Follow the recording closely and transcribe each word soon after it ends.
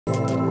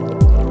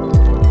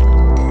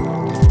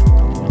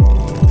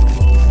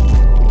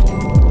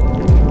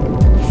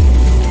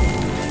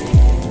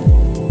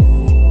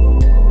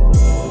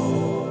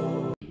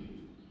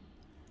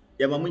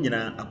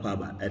Yamamunyina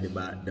akwaba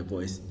edeba the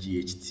voice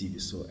GHTV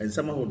so and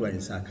some hold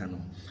one saka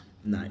no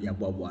na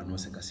yabwabwa no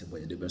sekasebo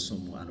ye de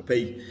besomu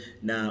anopai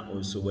na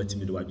also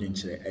watimi do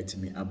adwenkyere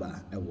etimi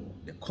aba ewo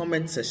the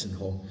comment section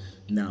ho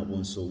na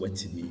also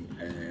watimi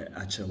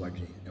akere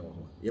wadwen ewo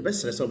ho ye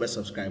besere so be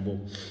subscribe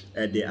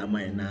de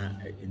amaye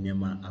na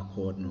enema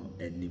accord no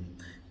anim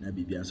na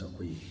bibia so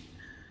koyi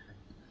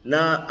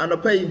na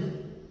anopai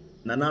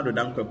na nado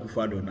dankwa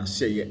kufado na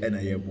seye ena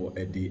yebo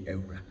ede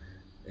ewra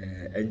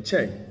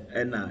enche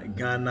ena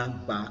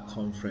Ghana Bar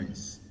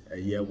Conference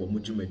ye wo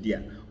mujumadi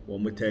a wo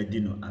mutadi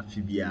no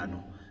afibia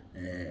no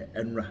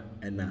enra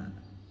ena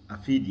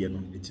afidie no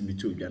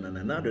etimitu odwana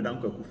na nado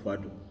dankwa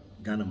kufado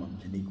Ghana mam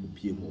eni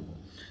kopie mo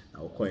na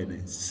okoye na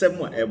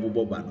nsem a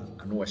ebobo ba no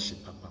ano wo hye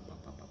papa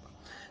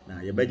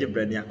na ye beje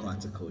brand ya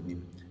article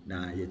nim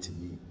na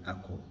yetimi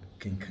akọ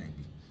kenkan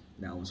bi.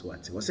 Now,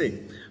 what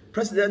say?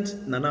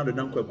 President Nana Addo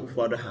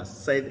Akufo-Addo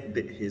has said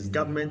that his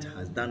government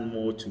has done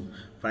more to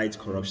fight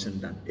corruption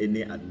than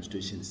any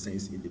administration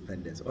since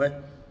independence. Oh,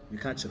 we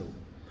can't tell.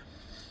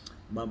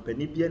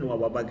 Mampeni bia no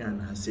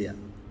wabagan has said,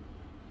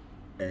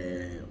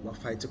 "What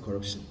fight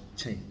corruption?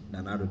 Chain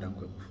Nana Addo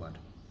Akufo-Addo."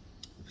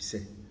 If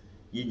say,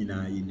 "Ye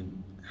na ye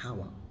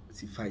how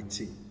si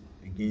fight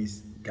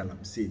against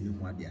galamsey no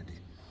ho ade ade."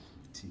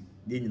 Ti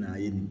ye na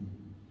ye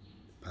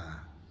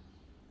pa.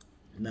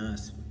 Na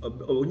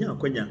onya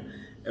akwanya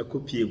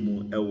ekopie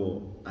mu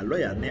ewo a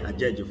lawyer ne a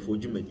judge for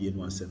dwumadie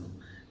no ase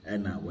no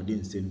na wode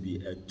nsem bi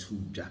atu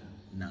dwa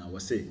na wo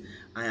say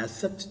I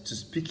accept to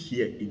speak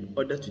here in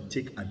order to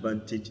take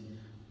advantage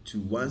to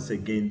once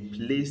again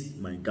place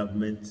my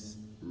government's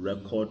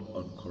record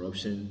on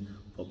corruption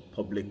for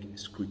public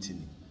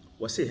scrutiny.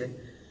 Wo say he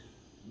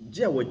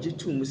je wogi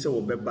tu mu se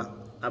wo beba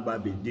aba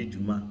be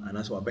dwuma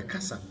anaso wo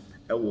bekasa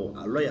ewo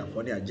a lawyer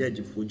for ne a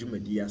judge for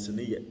dwumadie ase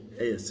ne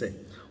ye say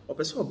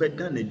opese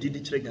obeda na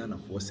didi kire Ghana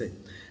for say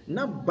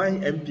na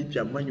ban MPP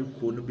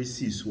amanyuko no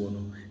besi so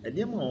no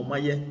enema o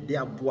maye de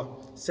aboa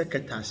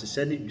secretary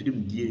hye ne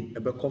dwirimdie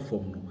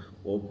ebekofom no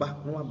oba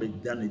no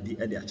abeda na di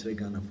e de akire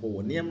Ghana for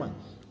wo nema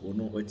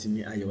wono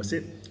otimi aye wo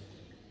say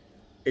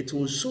it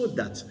will show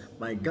that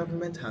my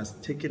government has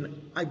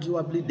taken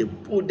arguably the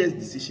boldest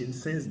decision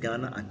since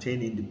Ghana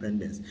attained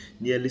independence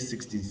nearly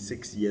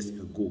 66 years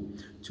ago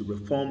to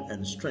reform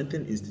and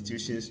strengthen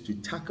institutions to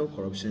tackle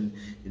corruption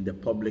in the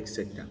public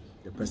sector,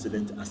 the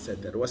president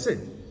asserted. Was it?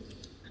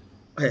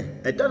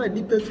 I done a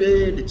deeper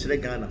fair the Chile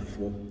Ghana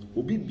for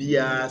Obi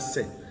Bia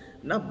say,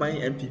 not buying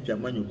MPP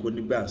Amanyuko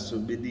ni ba so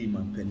be di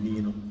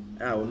mampenino.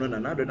 Ah, no,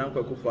 another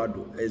Nanko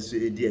Akufo-Addo as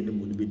a dear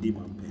and would be di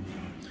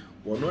mampenino.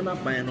 Or no,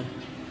 not buying.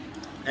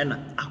 And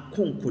a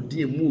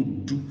concordia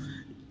mood do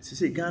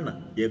say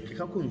Ghana, ye pick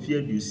up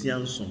fear you see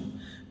anson.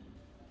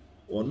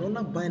 Or no,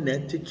 not by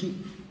net take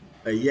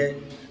a year,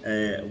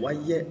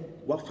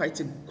 what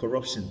fighting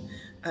corruption.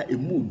 A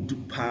mood do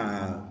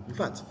pa. In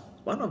fact,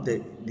 one of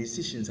the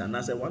decisions, and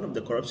I said one of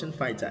the corruption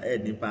fighter,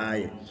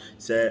 Nipa,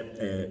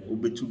 say,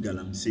 Ubetu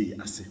Galamsey,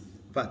 I say,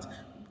 in fact,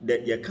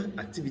 that your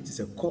activities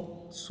are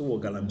called so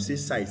Galamsey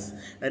size,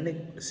 and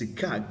then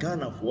Sika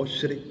Ghana for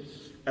washing.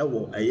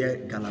 Ewo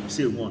aye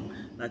galamsey one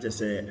na just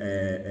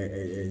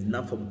say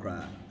na from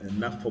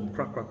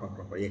crack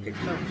ye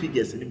can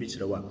figures in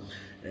the wa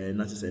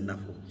na just say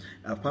nafo.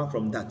 Apart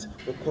from that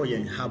we call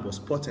yen harbor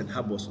sport and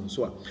harbors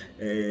so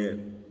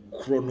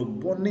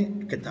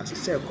chronobone ketase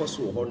say cost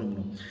wo honum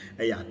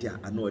no ya dia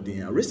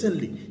anodin.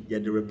 Recently ye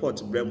the report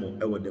bremo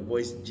ewo the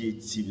voice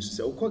GHTV so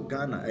say we call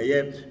Ghana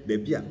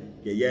baby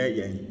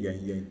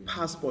ye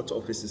passport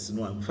offices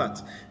no. In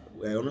fact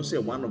I want to say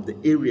one of the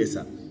areas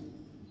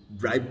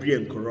bribery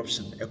and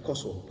corruption a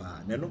cause of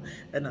pa no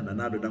and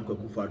another Danko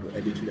Akufo-Addo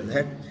edited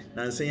that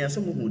na nsenya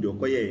se mu hu de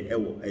okoye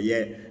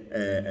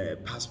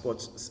ewo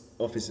passport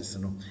offices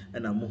no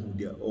and amuhu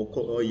de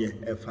okoye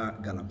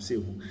efa galamsey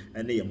hu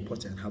and the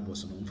important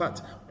harbors no. In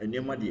fact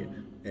enema de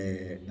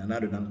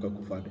another Danko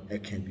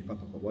Akufo-Addo can be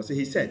papa was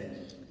he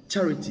said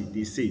charity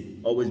they say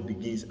always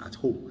begins at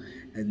home,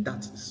 and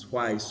that is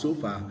why so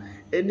far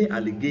any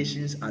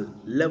allegations are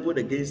leveled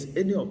against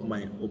any of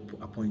my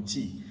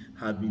appointees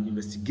have been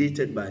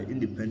investigated by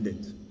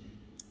independent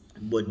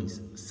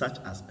bodies such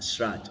as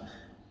SHRAD,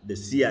 the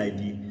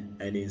CID,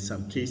 and in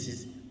some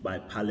cases by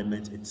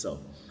Parliament itself.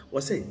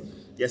 What say?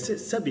 Yes,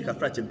 Sabika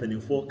Frachen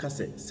Penny for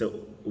Cassette,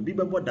 so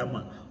Ubiba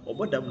Bodama or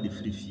Bodam de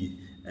Free Fee,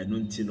 and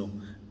Nuntino.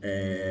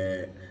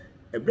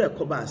 Ebra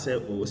koba ase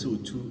o se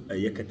otu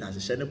yeketa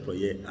hye ne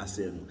proye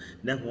ase no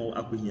na ho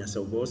akohia se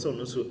wo so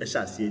no so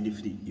ehya ase de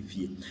firi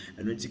efie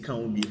eno nti kan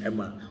wo bi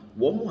ema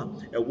wo mo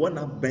a wo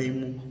na ban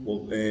mu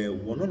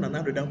wo no na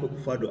Addo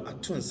Akufo-Addo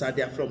ato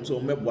nsade afrom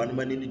so meboa no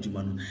mani ne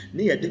djuma no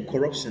ne ye de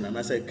corruption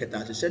na say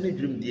keta hye ne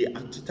dwum die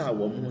atota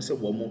wo mo se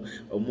wo mo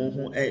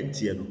ho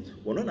entie no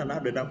wo no na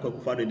Addo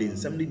Akufo-Addo de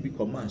nsam ne bi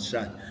command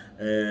SHRAD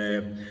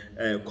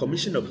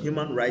Commission of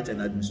Human Rights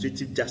and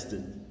Administrative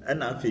Justice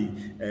and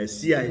afei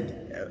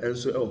CID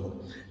also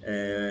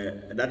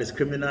that is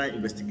Criminal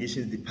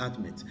Investigations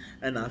Department,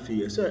 and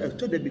afei so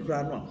to the big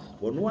crown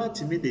one what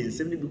to me the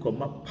assembly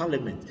become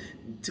parliament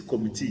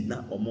committee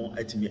na omo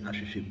atimi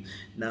ahwehwem.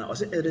 Now I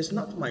say it is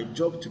not my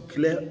job to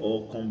clear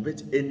or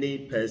convict any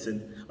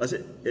person. I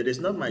say it is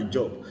not my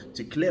job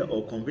to clear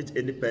or convict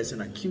any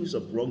person accused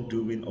of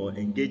wrongdoing or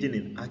engaging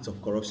in acts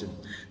of corruption.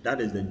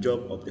 That is the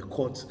job of the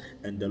courts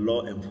and the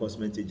law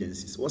enforcement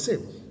agencies. I say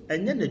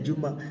enye na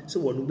djuma se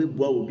wonu be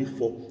bua obi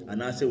for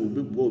and I say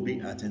obi bua obi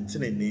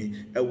atentene ne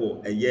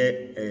ewo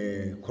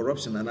eye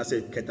corruption and I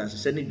say keta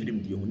hye ne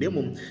dwirim die hu.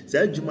 Nemum se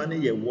adwuma ne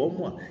ye wo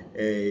mo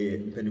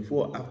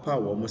mpanifo apa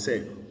wo mo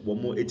say wo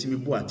mo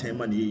etimi bu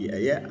atenma ne ye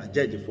eye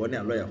ajagefo ne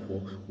lawyer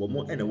for wo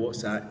mo ene wo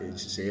sa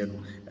hye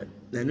no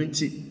nanu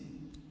nti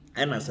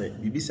and I say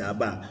bibisa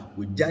aba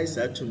we jai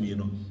sa tumi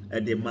no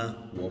de ma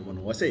wo mo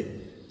no. I say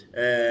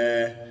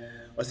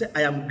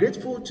I am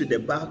grateful to the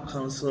Bar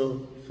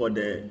Council for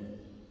the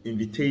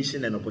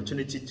invitation and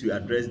opportunity to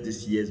address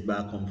this year's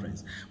Bar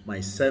Conference, my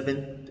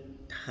 7th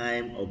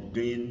time of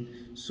doing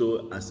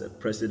so as a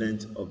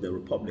President of the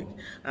Republic.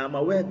 I am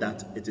aware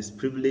that it is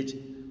privilege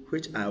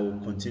which I will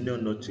continue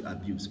not to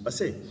abuse. I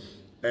say,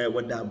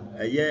 what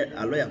a year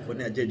a lawyer for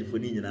a judge for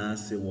Nina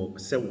say, well,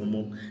 say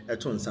woman, a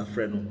ton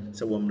safreno,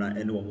 say woman,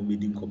 and one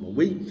meeting come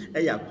away,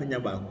 a ya penya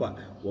bakwa,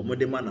 woman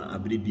de mana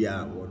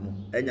abribia, or no,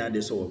 any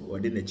other so or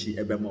dinner chi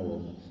ebema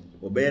woman.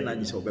 Obey na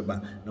nyisa obeba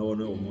na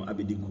wono omo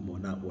abedi komo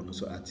na wono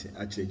so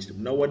achirechire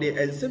na wode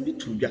ensem bi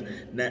tudwa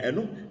na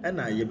eno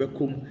na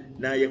yebekom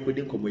na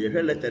yekodi komo ye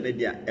hwe letter ne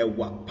dia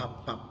ewa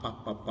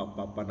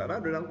papa na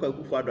rado na kwa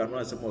akufu ado anu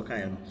asem o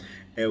kan no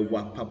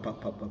ewa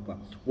papa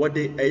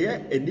wode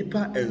eye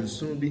enipa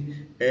ensun bi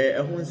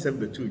eho nsem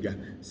betudwa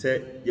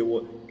se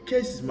yewo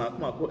cases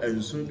makoma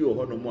ensun bi wo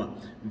ho no mo a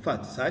in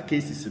fact sa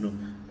cases no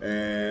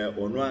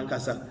ono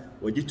ankasa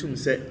ogitum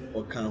se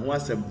o kan ho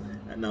asem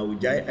na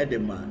ujai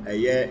edema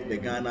the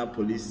Ghana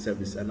Police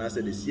Service and as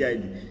the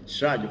CID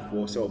charge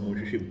for so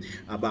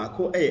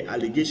abako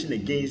allegation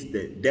against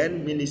the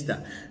then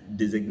minister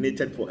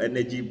designated for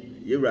energy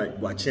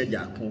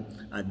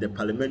at the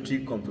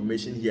parliamentary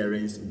confirmation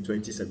hearings in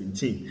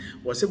 2017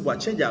 was in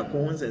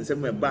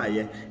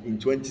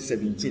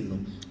 2017 no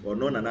or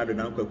no another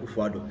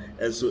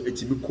and so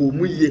it be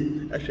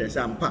komuye ahwe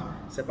sampa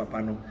se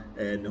papa no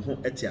ne ho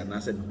etia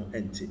na se ne ho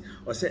enti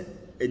o se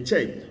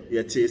enche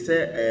yete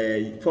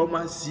se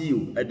former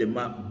CEO at the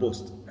map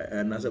boss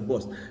and as a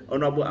boss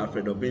honorable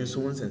Alfred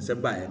Obinson and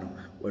Sebae no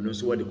when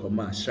so what the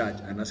command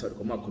charge and as the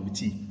command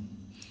committee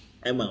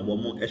Emma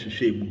womo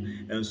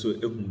ehwehwemu and so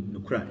ehun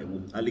nokra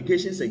ewo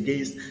allegations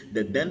against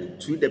the then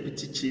two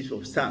deputy chiefs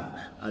of staff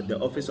at the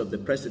office of the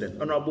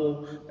president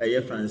honorable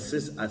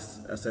Francis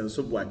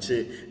Asenso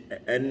Boache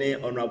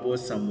ene honorable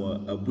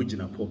Samuel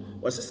Abujinapo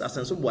was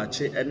Asenso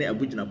Boache ene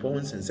Abujinapo ho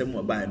nsensem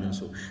wa bae no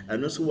so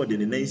eno so wode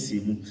ne nansi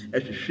mu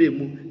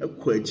ehwehwemu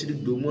akọ akiri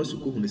do mu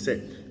asuko hunu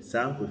se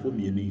saa nkofo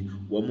mienu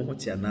womo ho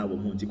tia na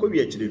womo nti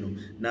kọwi akiri no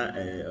na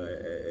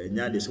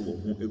nyaade so wo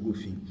ho egu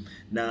fi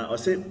na o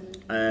se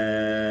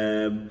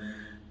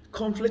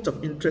conflict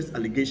of interest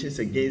allegations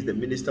against the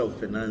Minister of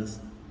Finance,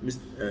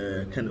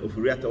 Mr. Ken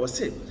Ofuriata was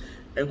said.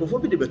 And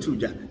Kofobi de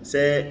Batuja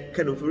say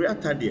Ken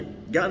Ofuriata de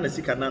Ghana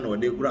Sikana or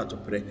de Grato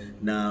Pre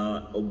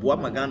now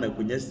Obuama Ghana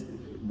Kunyes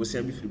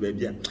Bosembi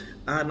Fribabia.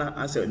 Anna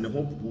answered in the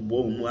hope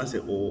Bomu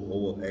answer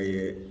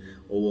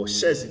or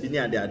shares in the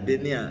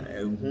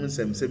Adenia and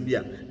Hunsem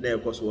Sembia. There,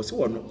 of course, was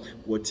one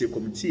what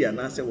committee and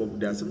answer what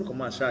there are some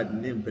commercial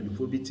name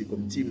Penifobiti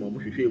committee,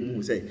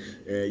 Momu say,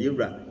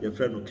 Yura, your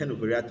friend Ken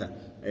Ofuriata.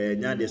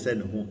 Nyade say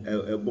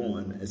no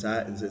bon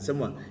and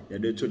someone ya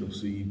dey to no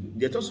so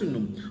yet also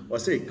no or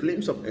say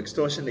claims of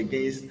extortion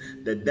against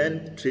the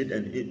then trade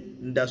and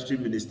industry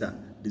minister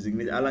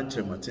designated Alan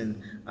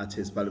Chermartin at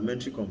his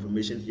parliamentary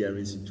confirmation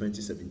hearings in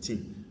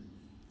 2017.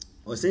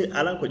 Or say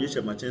Alan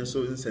Kwajuche Martin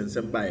so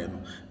nsensem bae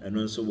no and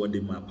also what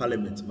the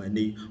parliament my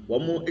name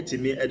one more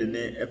etimi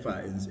edene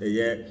efa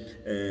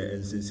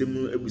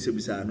nsensem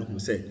ebusebisa no hu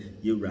say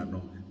yewra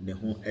no ne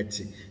ho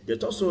eti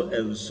yet also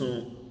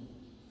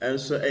and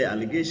so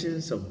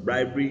allegations of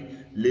bribery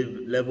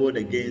leveled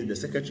against the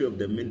secretary of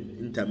the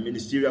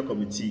interministerial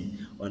committee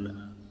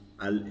on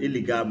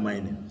illegal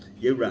mining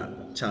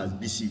Charles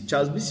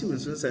BC when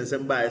soon send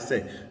somebody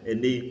say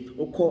and they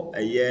oko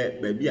a year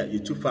baby at you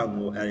two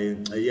fam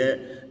a year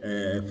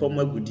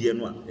former good year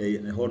no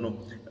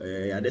hono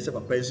adesa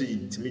papa so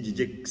intimi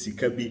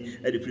sika bi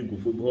e de frink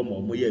fo bi ho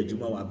mo ye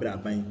adwuma wa bra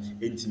ban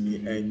entimi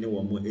ene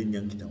wo mo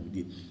enya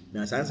nkitawudi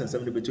na sansan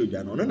sam de beto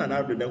dwa no na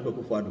na do dan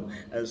kwakofo ado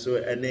and so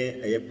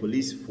ene a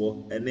police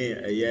for ene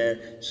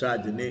a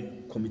charge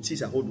ne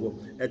committees ahodo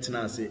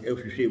etna ase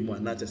ehwehwe mu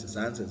anata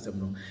sansan sam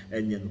no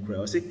enya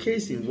nkura o say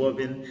case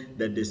involving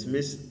the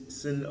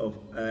dismissing of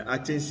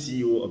acting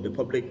CEO of the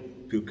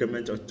Public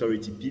Procurement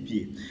Authority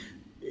 (PPA),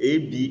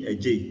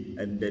 ABAJ,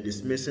 and the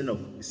dismissing of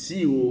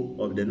CEO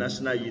of the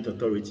National Youth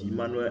Authority,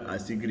 Emmanuel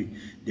Asigri.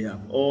 They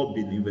have all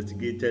been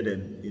investigated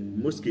and,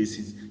 in most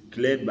cases,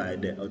 cleared by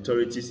the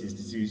authorities,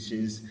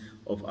 institutions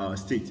of our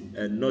state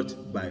and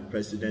not by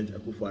President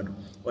Akufo-Addo.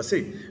 Or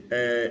say,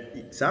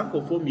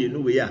 Sanko for me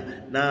no way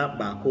na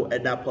bako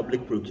eda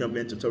Public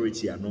Procurement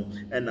Authority ano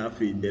and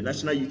the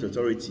National Youth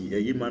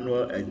Authority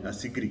Emmanuel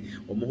Asigri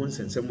omo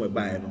nsensem we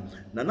bae no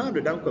na na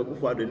do danko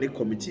Akufo-Addo ne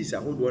committees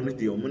ahodo no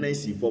de omo na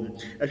si form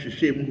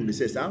ahwehwe mu hu ne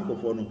say Sanko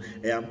for no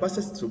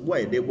ampasa to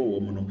boy de bo wo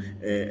mo no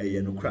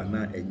no kra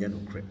na enye no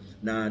kra.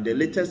 Now the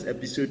latest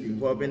episode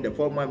involving the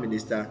former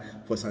Minister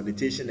for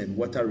Sanitation and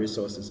Water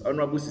Resources,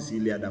 Honorable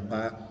Cecilia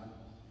Dapa,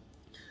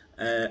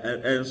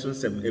 and so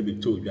some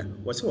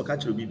ebitodwa. Was what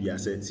catch Bibia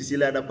said,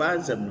 Cecilia Dapa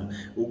no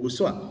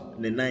Uguswa,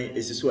 ne nine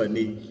esiswa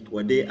ne,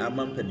 what they are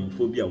mamping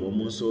phobia,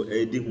 woman so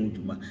edi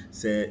hunduma,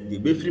 say the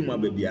Befri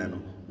Mabebiano.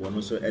 One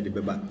also at the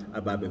Beba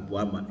Ababe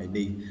Boama a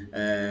day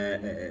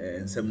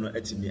and some no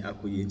etimi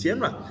akoye.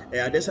 Tienra,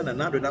 there's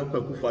another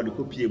uncle for the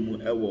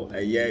copium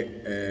a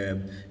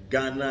year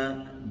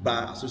Ghana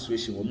Bar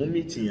Association or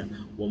meeting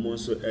one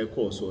also a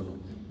course or no.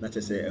 Not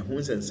to say a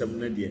homes and some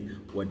nadia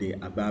what they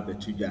Ababe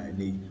Tuja and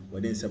they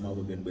within some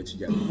of them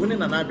betuja. When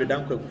another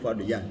uncle for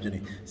the young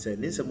Jenny said,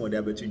 Ninsa more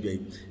there betuja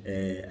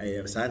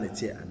a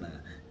sanity and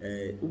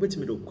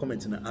ubetimi do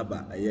comment na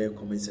aba aye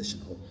comment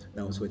section ho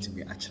na so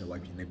wetimi a kire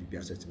wadwe na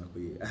bibia so wetimi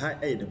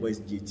akoye the voice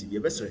GTV be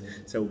best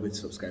say ubet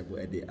subscribe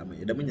e dey ama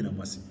e da munyina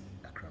mwase.